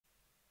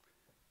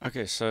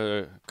Okay,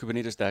 so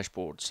Kubernetes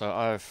Dashboard. So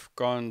I've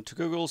gone to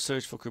Google,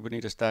 searched for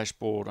Kubernetes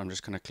Dashboard. I'm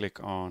just going to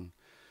click on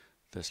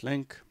this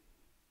link.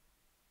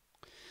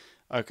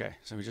 Okay,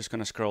 so we're just going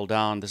to scroll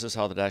down. This is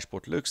how the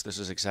dashboard looks. This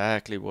is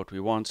exactly what we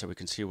want, so we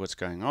can see what's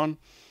going on.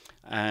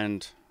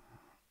 And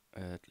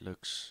it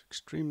looks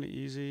extremely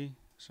easy.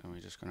 So we're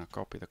just going to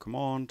copy the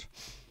command.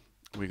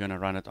 We're going to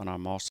run it on our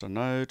master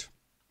node.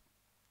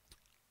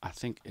 I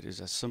think it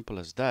is as simple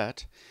as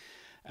that.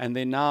 And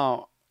then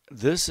now,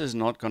 this is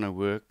not going to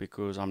work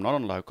because I'm not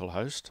on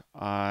localhost.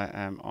 I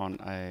am on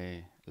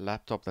a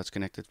laptop that's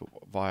connected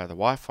via the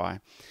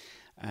Wi-Fi.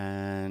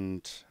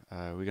 And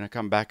we're going to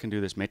come back and do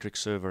this metric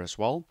server as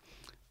well.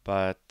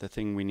 But the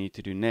thing we need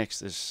to do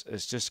next is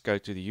just go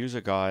to the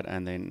user guide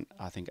and then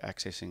I think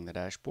accessing the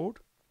dashboard.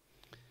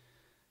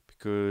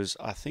 Because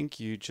I think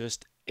you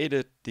just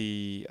edit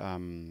the,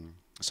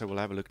 so we'll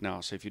have a look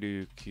now. So if you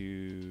do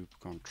cube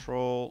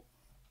control,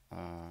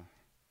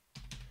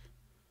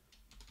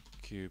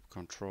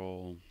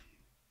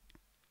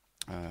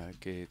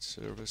 get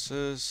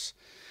services.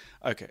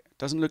 Okay,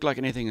 doesn't look like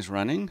anything is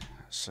running,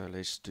 so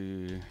let's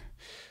do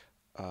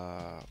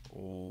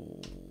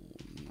all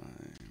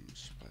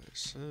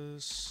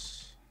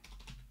namespaces.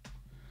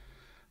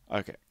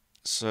 Okay,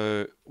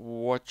 so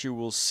what you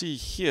will see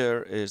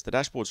here is the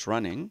dashboard's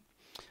running.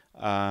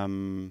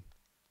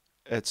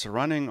 It's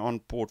running on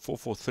port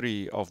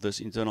 443 of this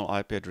internal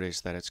IP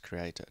address that it's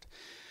created.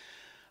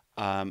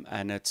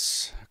 And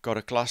it's got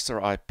a cluster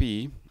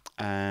IP,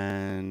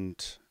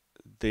 and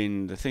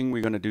then the thing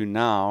we're going to do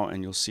now,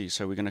 and you'll see,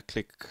 so we're going to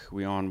click,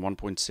 we're on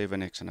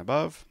 1.7x and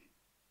above,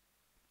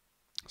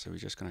 so we're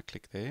just going to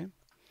click there,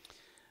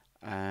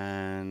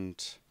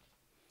 and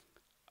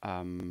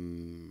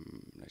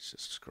let's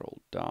just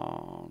scroll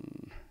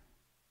down.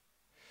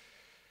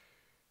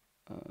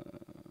 Node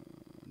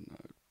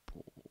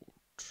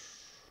port.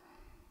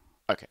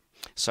 Okay,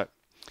 so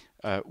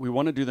we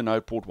want to do the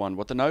node port 1.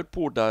 What the node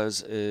port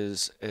does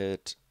is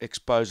it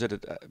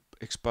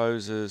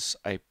exposes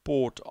a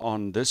port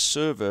on this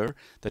server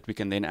that we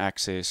can then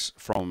access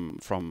from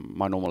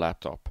my normal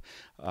laptop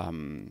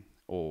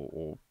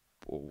or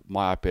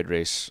my IP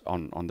address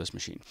on this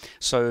machine.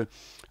 So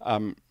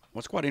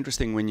what's quite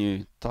interesting when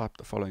you type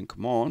the following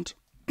command,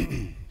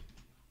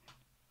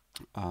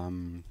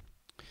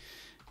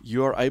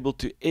 you are able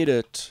to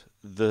edit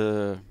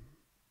the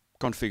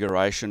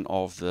configuration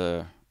of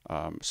the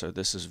so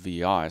this is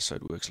VI, so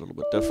it works a little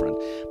bit different.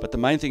 But the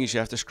main thing is you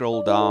have to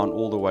scroll down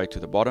all the way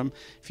to the bottom.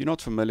 If you're not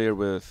familiar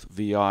with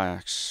VI,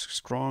 I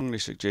strongly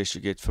suggest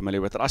you get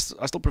familiar with it. I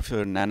still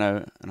prefer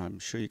Nano, and I'm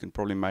sure you can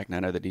probably make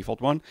Nano the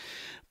default one.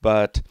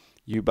 But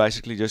you're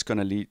basically just going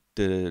to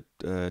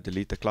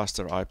delete the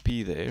cluster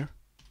IP there.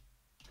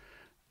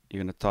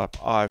 You're going to type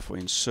I for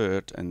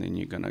insert, and then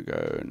you're going to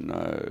go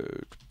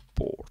node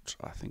port.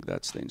 I think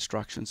that's the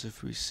instructions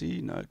if we see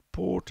node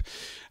port,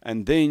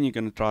 and then you're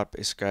going to type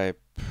escape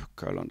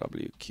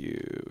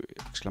 :WQ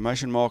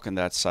exclamation mark, and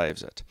that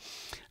saves it.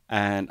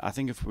 And I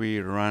think if we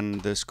run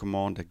this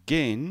command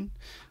again,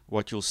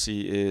 what you'll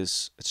see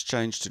is it's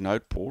changed to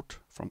node port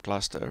from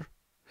cluster,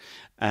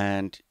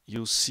 and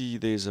you'll see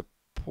there's a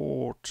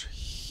port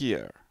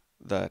here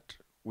that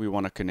we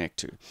want to connect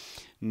to.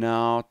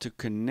 Now to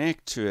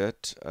connect to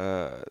it,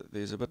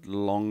 there's a bit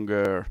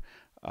longer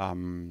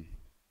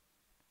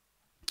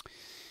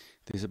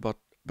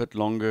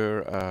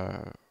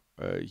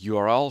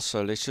URL,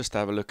 so let's just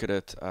have a look at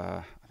it.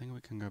 I think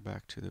we can go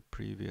back to the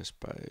previous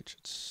page.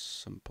 It's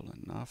simple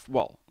enough.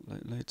 Well,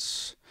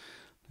 let's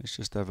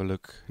just have a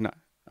look. No,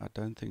 I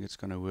don't think it's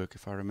going to work.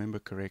 If I remember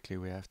correctly,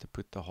 we have to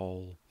put the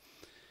whole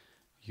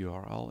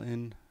URL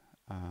in.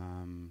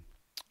 Okie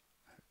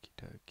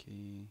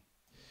dokie.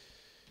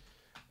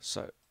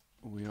 So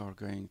we are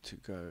going to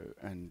go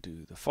and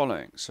do the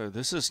following. So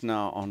this is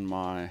now on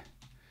my,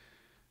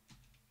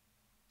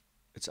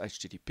 it's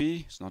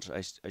HTTP, it's not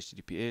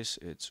HTTPS,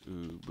 it's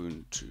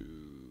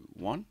Ubuntu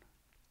 1,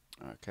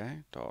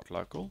 okay,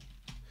 .local.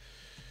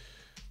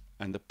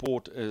 And the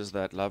port is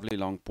that lovely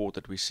long port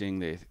that we're seeing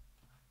there,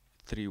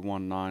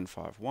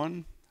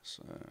 31951,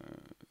 so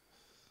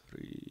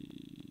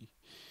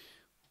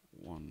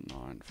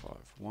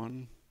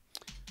 31951.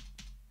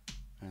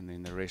 And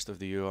then the rest of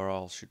the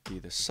URL should be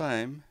the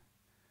same.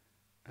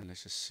 And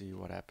let's just see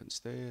what happens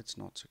there. It's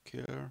not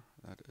secure.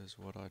 That is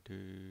what I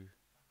do.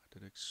 I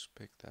did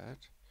expect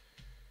that.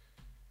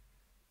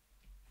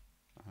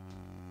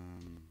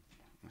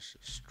 Let's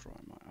just try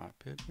my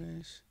IP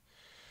address.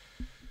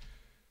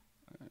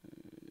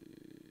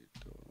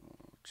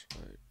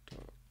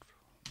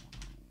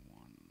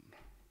 8.8.101.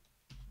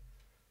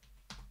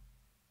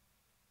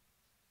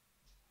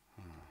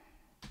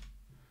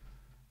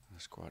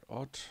 That's quite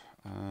odd.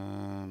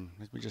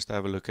 Let me just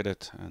have a look at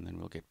it and then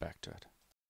we'll get back to it.